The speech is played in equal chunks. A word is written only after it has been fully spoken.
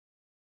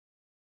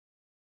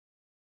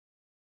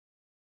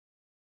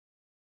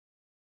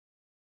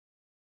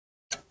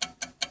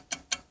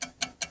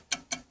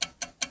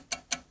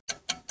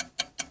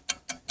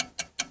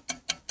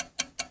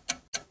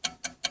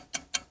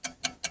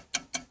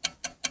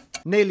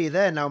Nearly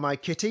there now, my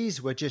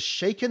kitties. We're just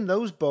shaking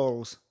those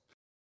balls.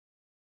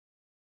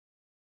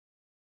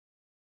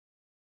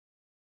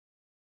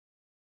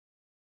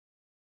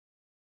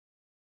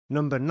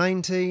 Number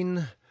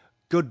 19,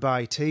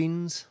 Goodbye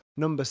Teens.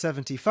 Number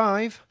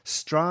 75,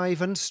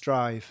 Strive and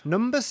Strive.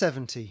 Number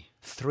 70,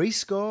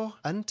 70.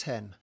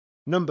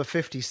 Number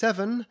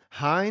 57,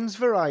 Heinz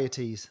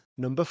Varieties.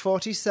 Number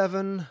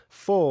 47,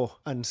 4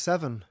 and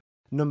 7.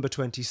 Number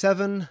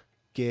 27,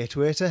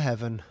 Gateway to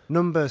Heaven.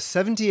 Number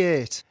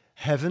 78,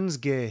 Heaven's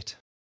Gate.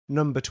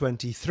 Number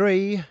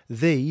 23,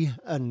 Thee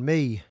and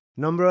Me.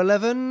 Number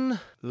 11,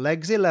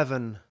 Legs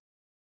 11.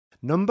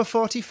 Number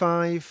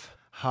 45,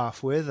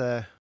 Halfway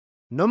There.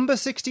 Number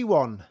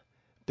 61,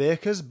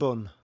 Baker's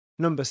Bun.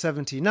 Number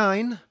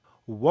 79,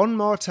 One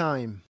More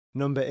Time.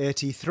 Number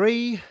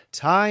 83,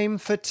 Time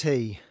for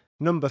Tea.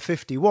 Number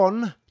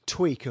 51,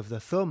 Tweak of the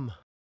Thumb.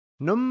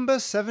 Number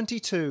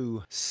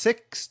 72,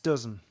 6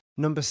 dozen.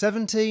 Number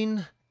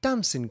 17,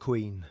 Dancing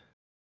Queen.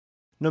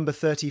 Number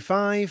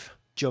 35,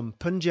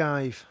 Jump and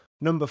Jive.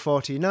 Number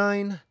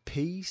 49,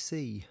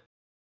 PC.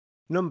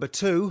 Number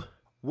 2,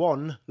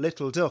 One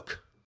Little Duck.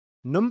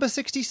 Number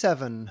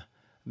 67,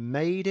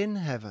 Made in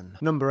Heaven.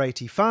 Number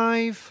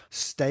 85,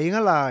 Staying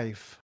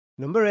Alive.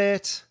 Number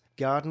 8,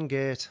 Garden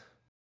Gate.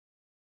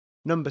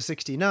 Number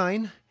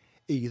 69,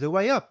 Either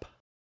Way Up.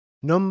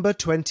 Number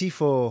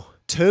 24,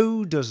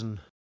 2 dozen.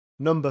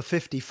 Number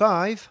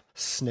 55,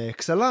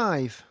 Snakes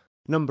Alive.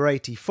 Number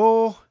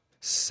 84,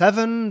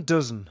 7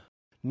 dozen.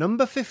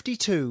 Number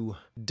 52,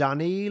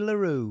 Danny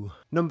LaRue.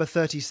 Number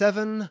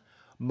 37,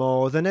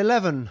 More Than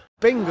 11.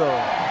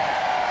 Bingo!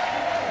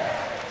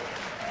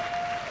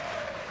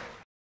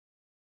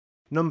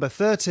 Number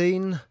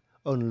 13,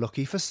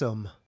 Unlucky for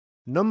Some.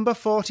 Number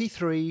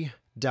 43,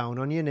 Down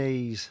on Your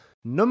Knees.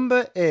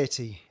 Number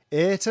 80,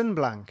 8 and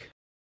blank.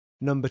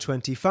 Number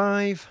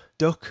 25,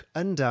 Duck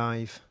and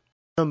Dive.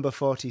 Number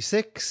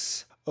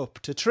 46, Up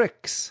to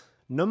Tricks.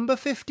 Number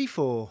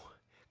 54,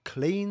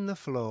 Clean the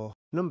Floor.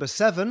 Number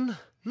 7,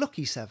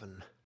 Lucky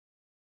 7.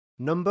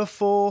 Number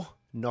 4,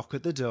 Knock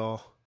at the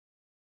Door.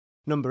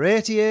 Number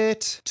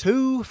 88,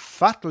 2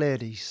 Fat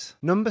Ladies.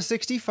 Number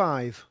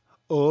 65,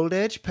 Old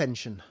Age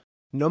Pension.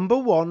 Number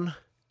 1,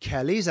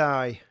 Kelly's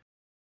Eye.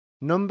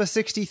 Number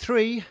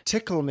 63,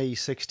 Tickle Me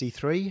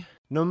 63.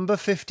 Number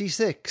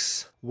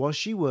 56, Was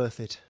She Worth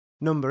It?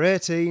 Number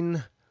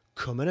 18,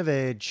 Coming of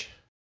Age.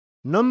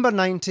 Number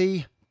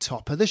 90,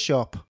 Top of the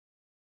Shop.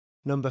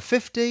 Number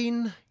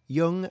 15,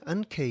 Young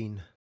and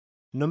Keen.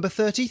 Number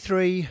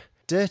 33,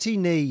 Dirty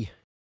Knee.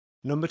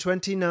 Number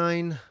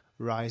 29,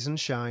 Rise and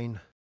Shine.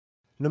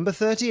 Number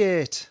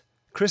 38,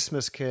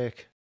 Christmas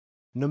Cake.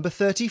 Number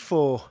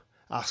 34,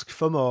 Ask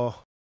for More.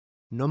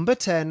 Number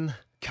 10,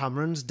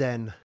 Cameron's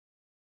Den.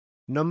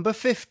 Number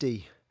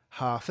 50,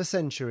 Half a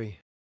Century.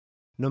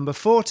 Number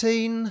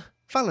 14,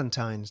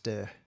 Valentine's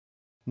Day.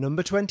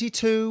 Number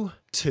 22,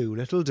 Two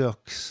Little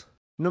Ducks.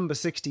 Number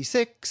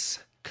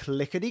 66,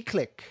 Clickety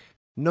Click.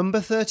 Number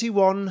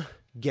 31,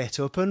 Get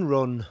Up and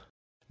Run.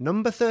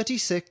 Number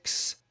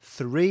 36,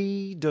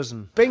 3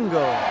 dozen. Bingo!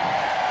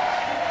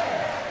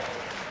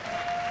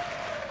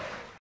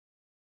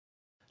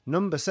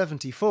 Number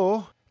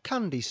 74,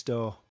 Candy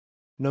Store.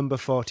 Number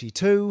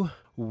 42,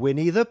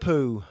 Winnie the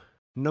Pooh.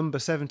 Number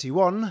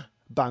 71,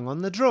 Bang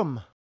on the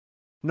Drum.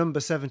 Number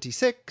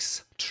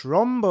 76,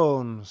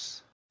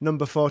 Trombones.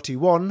 Number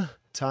 41,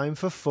 Time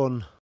for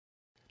Fun.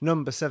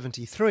 Number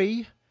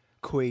 73,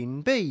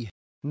 Queen Bee.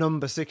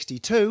 Number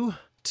 62,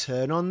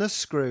 Turn on the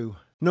Screw.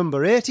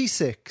 Number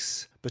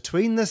 86,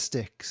 Between the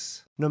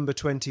Sticks. Number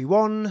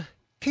 21,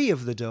 Key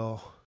of the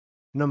Door.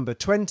 Number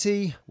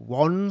 20,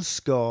 One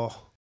Score.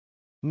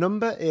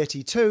 Number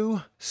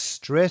 82,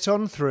 Straight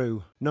on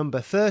Through.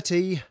 Number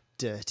 30,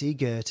 Dirty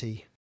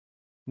Gertie.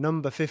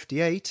 Number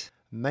 58,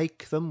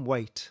 Make Them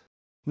Wait.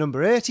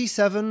 Number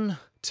 87,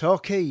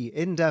 Torquay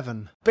in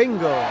Devon.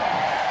 Bingo!